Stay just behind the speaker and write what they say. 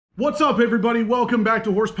What's up, everybody? Welcome back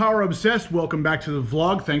to Horsepower Obsessed. Welcome back to the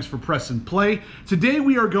vlog. Thanks for pressing play. Today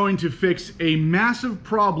we are going to fix a massive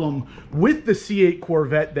problem with the C8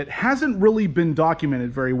 Corvette that hasn't really been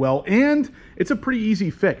documented very well, and it's a pretty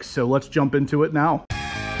easy fix, so let's jump into it now.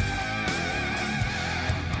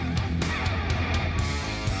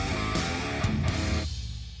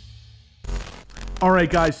 All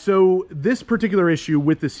right, guys, so this particular issue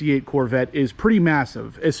with the C8 Corvette is pretty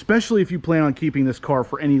massive, especially if you plan on keeping this car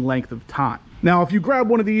for any length of time. Now, if you grab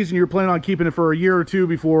one of these and you're planning on keeping it for a year or two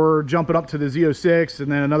before jumping up to the Z06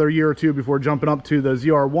 and then another year or two before jumping up to the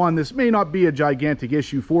ZR1, this may not be a gigantic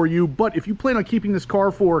issue for you, but if you plan on keeping this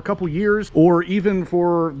car for a couple years or even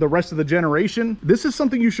for the rest of the generation, this is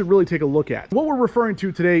something you should really take a look at. What we're referring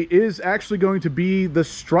to today is actually going to be the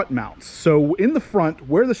strut mounts. So in the front,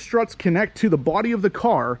 where the struts connect to the body of the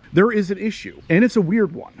car, there is an issue, and it's a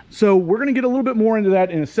weird one. So we're gonna get a little bit more into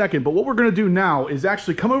that in a second, but what we're gonna do now is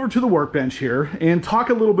actually come over to the workbench here and talk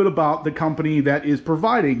a little bit about the company that is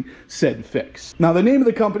providing said fix. Now, the name of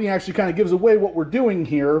the company actually kind of gives away what we're doing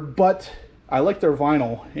here, but I like their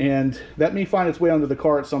vinyl, and that may find its way onto the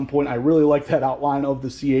car at some point. I really like that outline of the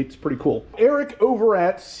C8. It's pretty cool. Eric over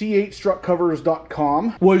at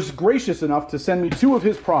C8StrutCovers.com was gracious enough to send me two of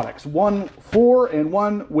his products, one for and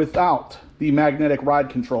one without the magnetic ride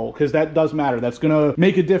control, because that does matter. That's gonna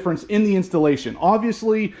make a difference in the installation.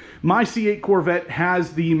 Obviously, my C8 Corvette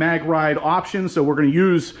has the mag ride option, so we're gonna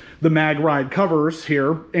use the mag ride covers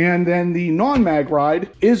here, and then the non-mag ride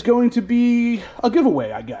is going to be a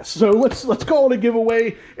giveaway, I guess. So let's call it a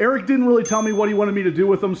giveaway. Eric didn't really tell me what he wanted me to do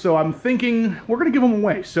with them, so I'm thinking we're gonna give them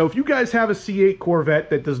away. So if you guys have a C8 Corvette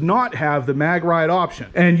that does not have the mag ride option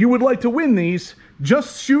and you would like to win these,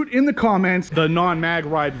 just shoot in the comments the non-mag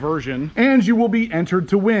ride version and you will be entered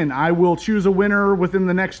to win. I will choose a winner within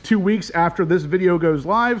the next 2 weeks after this video goes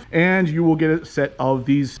live, and you will get a set of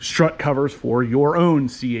these strut covers for your own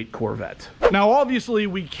C8 Corvette. Now, obviously,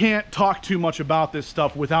 we can't talk too much about this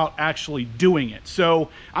stuff without actually doing it. So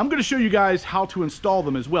I'm going to show you guys how to install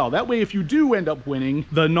them as well. That way, if you do end up winning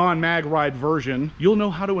the non-mag ride version, you'll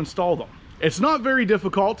know how to install them. It's not very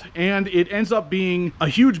difficult, and it ends up being a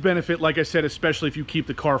huge benefit, like I said, especially if you keep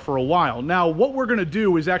the car for a while. Now, what we're gonna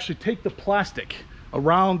do is actually take the plastic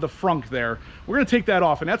around the frunk there. We're gonna take that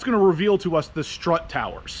off, and that's gonna reveal to us the strut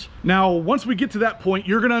towers. Now, once we get to that point,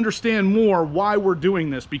 you're gonna understand more why we're doing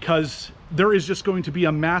this, because there is just going to be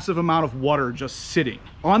a massive amount of water just sitting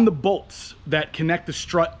on the bolts that connect the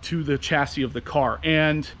strut to the chassis of the car.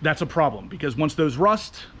 And that's a problem, because once those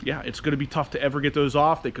rust, yeah, it's gonna be tough to ever get those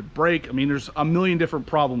off. They could break. I mean, there's a million different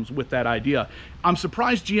problems with that idea. I'm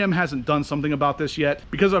surprised GM hasn't done something about this yet,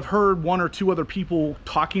 because I've heard one or two other people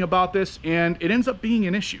talking about this, and it ends up being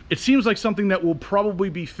an issue. It seems like something that will probably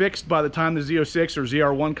be fixed by the time the Z06 or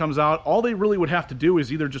ZR1 comes out. All they really would have to do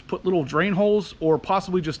is either just put little drain holes or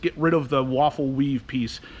possibly just get rid of the waffle weave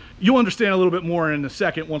piece. You'll understand a little bit more in a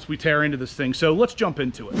second once we tear into this thing, so let's jump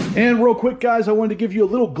into it. And real quick, guys, I wanted to give you a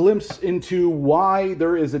little glimpse into why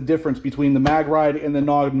there is a difference between the mag ride and the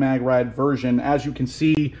non-mag ride version. As you can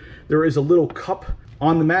see, there is a little cup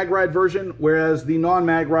on the mag ride version, whereas the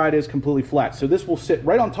non-mag ride is completely flat. So this will sit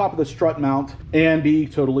right on top of the strut mount and be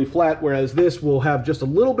totally flat, whereas this will have just a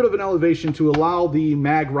little bit of an elevation to allow the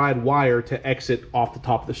mag ride wire to exit off the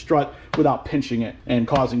top of the strut without pinching it and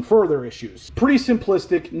causing further issues. Pretty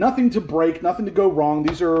simplistic, nothing to break, nothing to go wrong.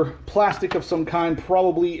 These are plastic of some kind,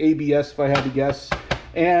 probably ABS if I had to guess.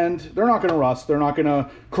 And they're not going to rust, they're not going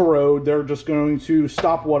to corrode, they're just going to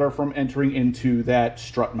stop water from entering into that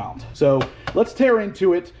strut mount. So let's tear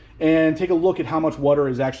into it and take a look at how much water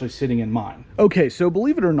is actually sitting in mine. Okay, so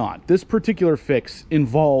believe it or not, this particular fix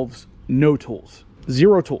involves no tools.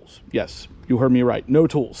 Zero tools. Yes, you heard me right, no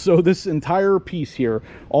tools. So this entire piece here,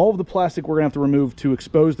 all of the plastic we're gonna have to remove to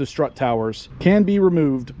expose the strut towers, can be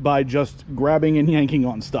removed by just grabbing and yanking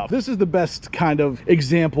on stuff. This is the best kind of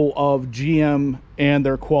example of GM and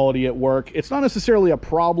their quality at work. It's not necessarily a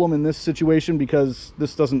problem in this situation because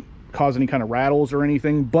this doesn't cause any kind of rattles or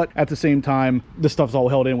anything, but at the same time, this stuff's all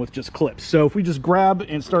held in with just clips. So if we just grab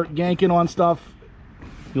and start yanking on stuff,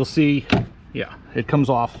 you'll see, yeah, it comes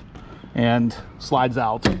off and slides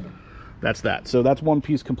out. That's that. So that's one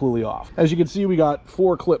piece completely off. As you can see, we got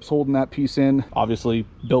 4 clips holding that piece in, obviously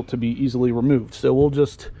built to be easily removed. So we'll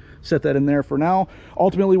just set that in there for now.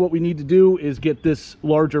 Ultimately, what we need to do is get this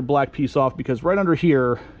larger black piece off, because right under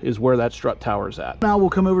here is where that strut tower is at. Now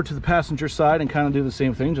we'll come over to the passenger side and kind of do the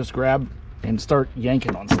same thing. Just grab and start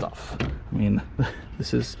yanking on stuff. I mean,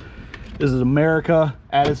 this is America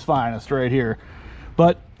at its finest right here.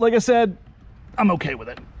 But like I said, I'm okay with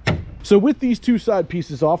it. So with these two side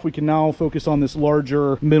pieces off, we can now focus on this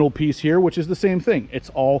larger middle piece here, which is the same thing. It's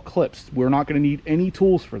all clips. We're not going to need any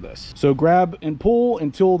tools for this. So grab and pull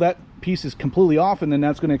until that piece is completely off, and then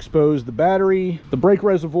that's going to expose the battery, the brake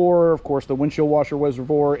reservoir, of course the windshield washer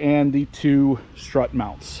reservoir, and the two strut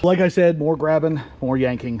mounts. Like I said, more grabbing, more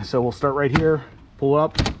yanking. So we'll start right here, pull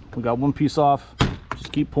up. We got one piece off.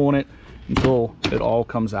 Just keep pulling it until it all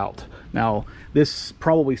comes out. Now, this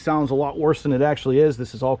probably sounds a lot worse than it actually is.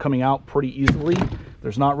 This is all coming out pretty easily.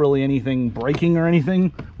 There's not really anything breaking or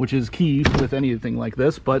anything, which is key with anything like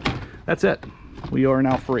this, but that's it. We are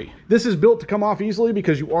now free. This is built to come off easily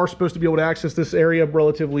because you are supposed to be able to access this area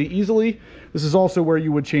relatively easily. This is also where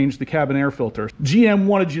you would change the cabin air filter. GM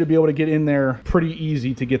wanted you to be able to get in there pretty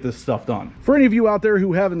easy to get this stuff done. For any of you out there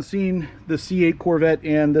who haven't seen the C8 Corvette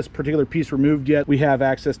and this particular piece removed yet, we have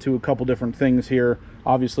access to a couple different things here.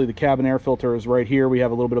 Obviously the cabin air filter is right here. We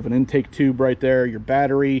have a little bit of an intake tube right there, your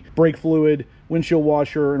battery, brake fluid, windshield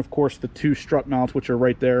washer, and of course the two strut mounts, which are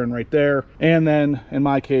right there and right there. And then in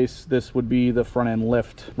my case, this would be the front end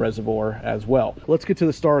lift reservoir as well. Let's get to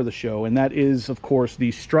the star of the show, and that is of course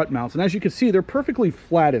the strut mounts. And as you can see, they're perfectly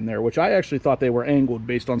flat in there, which I actually thought they were angled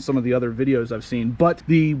based on some of the other videos I've seen, but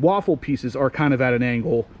the waffle pieces are kind of at an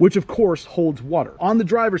angle, which of course holds water. On the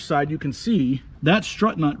driver's side, you can see that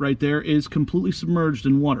strut nut right there is completely submerged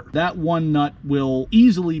in water. That one nut will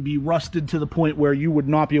easily be rusted to the point where you would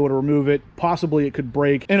not be able to remove it. Possibly it could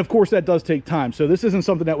break. And of course that does take time. So this isn't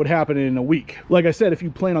something that would happen in a week. Like I said, if you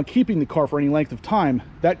plan on keeping the car for any length of time,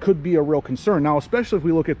 that could be a real concern. Now, especially if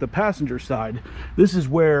we look at the passenger side, this is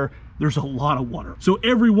where there's a lot of water. So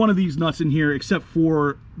every one of these nuts in here, except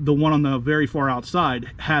for the one on the very far outside,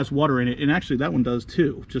 has water in it. And actually that one does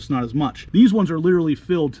too, just not as much. These ones are literally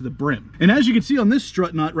filled to the brim. And as you can see on this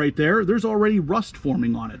strut nut right there, there's already rust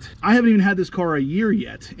forming on it. I haven't even had this car a year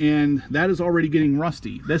yet, and that is already getting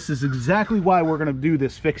rusty. This is exactly why we're gonna do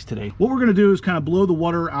this fix today. What we're gonna do is kind of blow the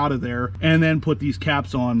water out of there and then put these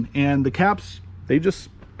caps on. And the caps, they just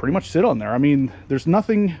pretty much sit on there. I mean, there's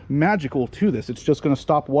nothing magical to this. It's just going to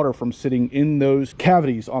stop water from sitting in those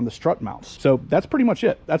cavities on the strut mounts. So that's pretty much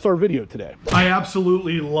it. That's our video today. I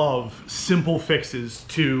absolutely love simple fixes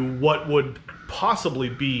to what would possibly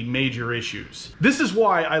be major issues. This is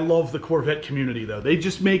why I love the Corvette community though. They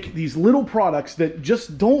just make these little products that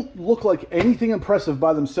just don't look like anything impressive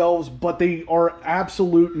by themselves, but they are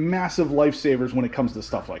absolute massive lifesavers when it comes to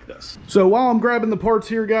stuff like this. So while I'm grabbing the parts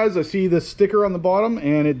here, guys, I see this sticker on the bottom,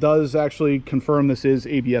 and it does actually confirm this is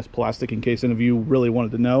ABS plastic, in case any of you really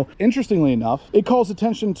wanted to know. Interestingly enough, it calls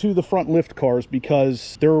attention to the front lift cars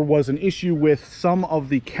because there was an issue with some of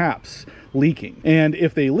the caps leaking. And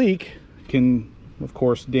if they leak, can of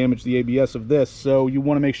course damage the ABS of this, so you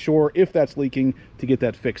want to make sure if that's leaking to get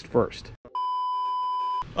that fixed first.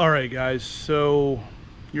 All right guys, so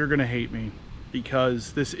you're gonna hate me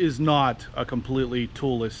because this is not a completely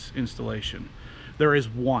toolless installation. There is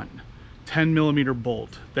one 10mm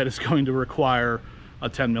bolt that is going to require a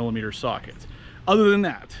 10mm socket. Other than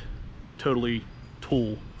that, totally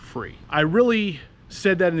tool free. I really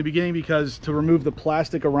said that in the beginning because to remove the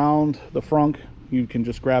plastic around the frunk, you can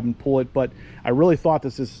just grab and pull it, but I really thought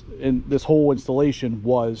this whole installation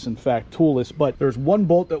was in fact toolless. But there's one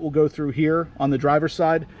bolt that will go through here on the driver's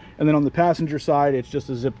side, and then on the passenger side it's just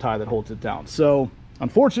a zip tie that holds it down. So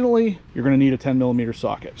unfortunately, you're going to need a 10mm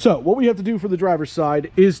socket. So what we have to do for the driver's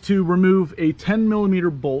side is to remove a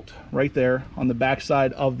 10mm bolt right there on the back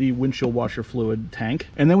side of the windshield washer fluid tank.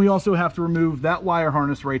 And then we also have to remove that wire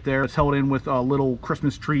harness right there. It's held in with a little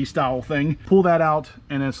Christmas tree style thing. Pull that out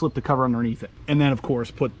and then slip the cover underneath it. And then of course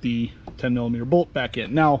put the 10mm bolt back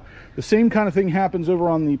in. Now, the same kind of thing happens over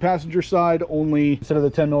on the passenger side, only instead of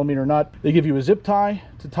the 10mm nut, they give you a zip tie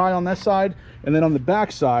to tie on that side. And then on the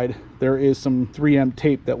back side, there is some 3M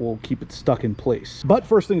tape that will keep it stuck in place. But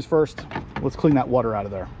first things first, let's clean that water out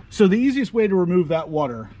of there. So the easiest way to remove that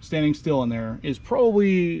water standing still in there is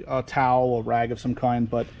probably a towel, a rag of some kind,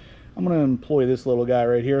 but I'm gonna employ this little guy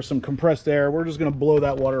right here, some compressed air. We're just gonna blow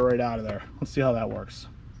that water right out of there. Let's see how that works.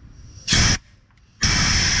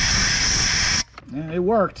 Yeah, it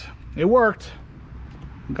worked. It worked.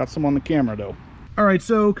 Got some on the camera though. All right,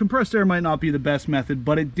 so compressed air might not be the best method,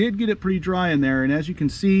 but it did get it pretty dry in there. And as you can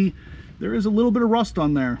see, there is a little bit of rust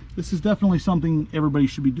on there. This is definitely something everybody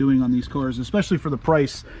should be doing on these cars, especially for the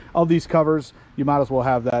price of these covers. You might as well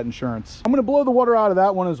have that insurance. I'm gonna blow the water out of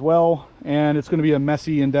that one as well, and it's gonna be a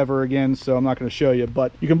messy endeavor again, so I'm not gonna show you,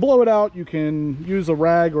 but you can blow it out. You can use a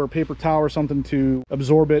rag or a paper towel or something to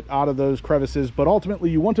absorb it out of those crevices, but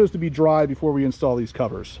ultimately you want those to be dry before we install these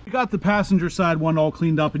covers. We got the passenger side one all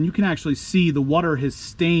cleaned up, and you can actually see the water has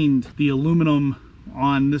stained the aluminum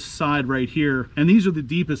on this side right here, and these are the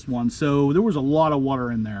deepest ones, so there was a lot of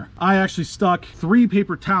water in there. I actually stuck 3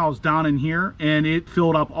 paper towels down in here and it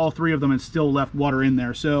filled up all 3 of them and still left water in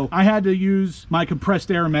there, so I had to use my compressed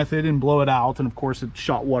air method and blow it out, and of course it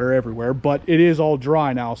shot water everywhere, but it is all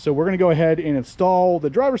dry now. So we're going to go ahead and install the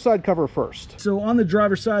driver's side cover first. So on the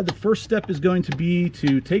driver's side, the first step is going to be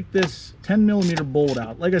to take this 10mm bolt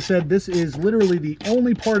out. Like I said, this is literally the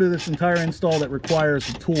only part of this entire install that requires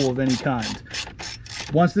a tool of any kind.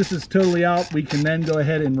 Once this is totally out, we can then go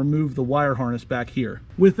ahead and remove the wire harness back here.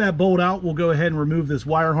 With that bolt out, we'll go ahead and remove this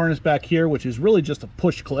wire harness back here, which is really just a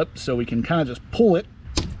push clip, so we can kind of just pull it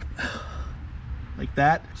like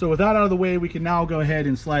that. So with that out of the way, we can now go ahead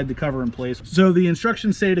and slide the cover in place. So the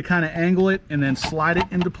instructions say to kind of angle it and then slide it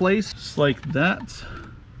into place, just like that.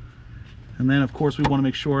 And then of course we want to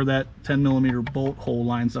make sure that 10mm bolt hole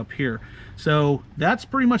lines up here. So that's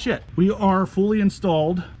pretty much it. We are fully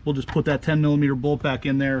installed. We'll just put that 10mm bolt back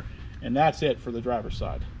in there, and that's it for the driver's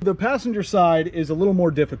side. The passenger side is a little more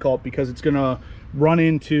difficult because it's going to run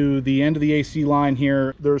into the end of the AC line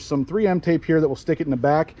here. There's some 3M tape here that will stick it in the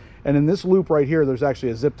back, and in this loop right here there's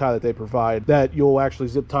actually a zip tie that they provide that you'll actually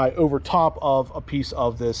zip tie over top of a piece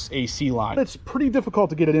of this AC line. It's pretty difficult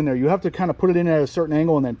to get it in there. You have to kind of put it in at a certain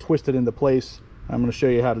angle and then twist it into place. I'm going to show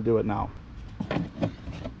you how to do it now.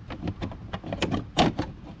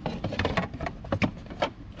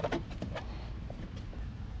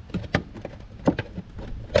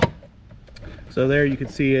 So there you can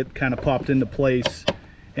see it kind of popped into place,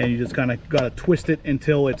 and you just kind of got to twist it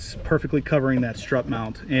until it's perfectly covering that strut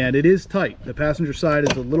mount. And it is tight. The passenger side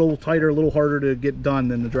is a little tighter, a little harder to get done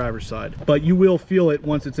than the driver's side, but you will feel it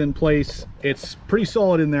once it's in place. It's pretty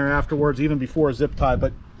solid in there afterwards, even before a zip tie,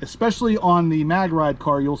 but especially on the mag ride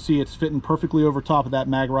car, you'll see it's fitting perfectly over top of that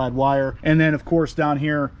mag ride wire. And then of course down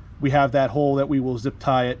here we have that hole that we will zip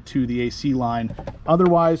tie it to the AC line.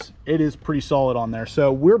 Otherwise, it is pretty solid on there.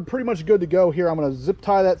 So we're pretty much good to go here. I'm gonna zip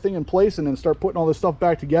tie that thing in place and then start putting all this stuff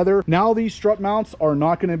back together. Now these strut mounts are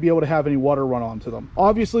not gonna be able to have any water run onto them.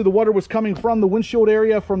 Obviously the water was coming from the windshield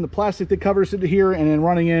area, from the plastic that covers it here, and then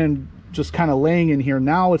running in, just kind of laying in here.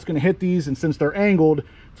 Now it's gonna hit these, and since they're angled,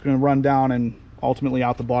 it's gonna run down and ultimately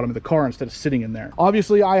out the bottom of the car instead of sitting in there.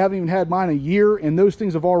 Obviously I haven't even had mine a year, and those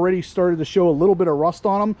things have already started to show a little bit of rust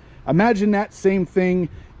on them. Imagine that same thing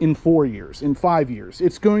in 4 years, in 5 years.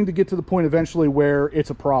 It's going to get to the point eventually where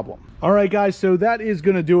it's a problem. All right guys, so that is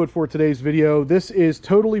going to do it for today's video. This is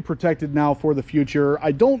totally protected now for the future.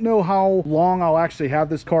 I don't know how long I'll actually have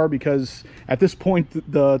this car, because at this point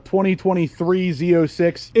the 2023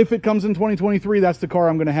 Z06, if it comes in 2023, that's the car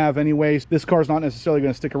I'm going to have anyways. This car is not necessarily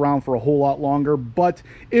going to stick around for a whole lot longer, but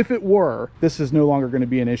if it were, this is no longer going to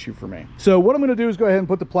be an issue for me. So what I'm going to do is go ahead and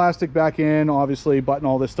put the plastic back in, obviously button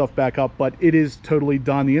all this stuff back up, but it is totally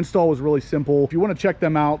done. The install was really simple. If you want to check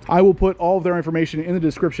them out, I will put all of their information in the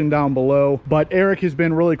description down below. But Eric has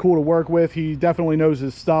been really cool to work with. He definitely knows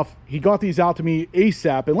his stuff. He got these out to me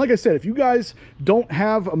ASAP. And like I said, if you guys don't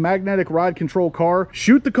have a magnetic ride control car,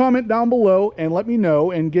 shoot the comment down below and let me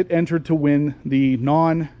know, and get entered to win the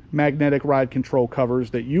non-magnetic ride control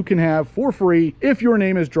covers that you can have for free if your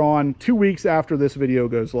name is drawn 2 weeks after this video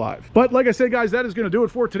goes live. But like I said guys, that is going to do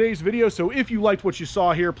it for today's video. So if you liked what you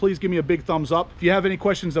saw here, please give me a big thumbs up. If you have any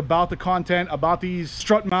questions about the content, about these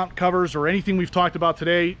strut mount covers, or anything we've talked about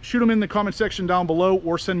today, shoot them in the comment section down below,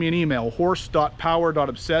 or send me an email,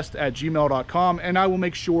 horse.power.obsessed@gmail.com, and I will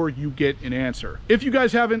make sure you get an answer. If you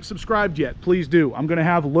guys haven't subscribed yet, please do. I'm going to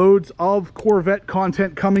have loads of Corvette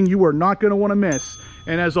content coming you are not going to want to miss.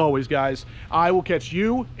 And as always guys, I will catch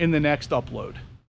you in the next upload.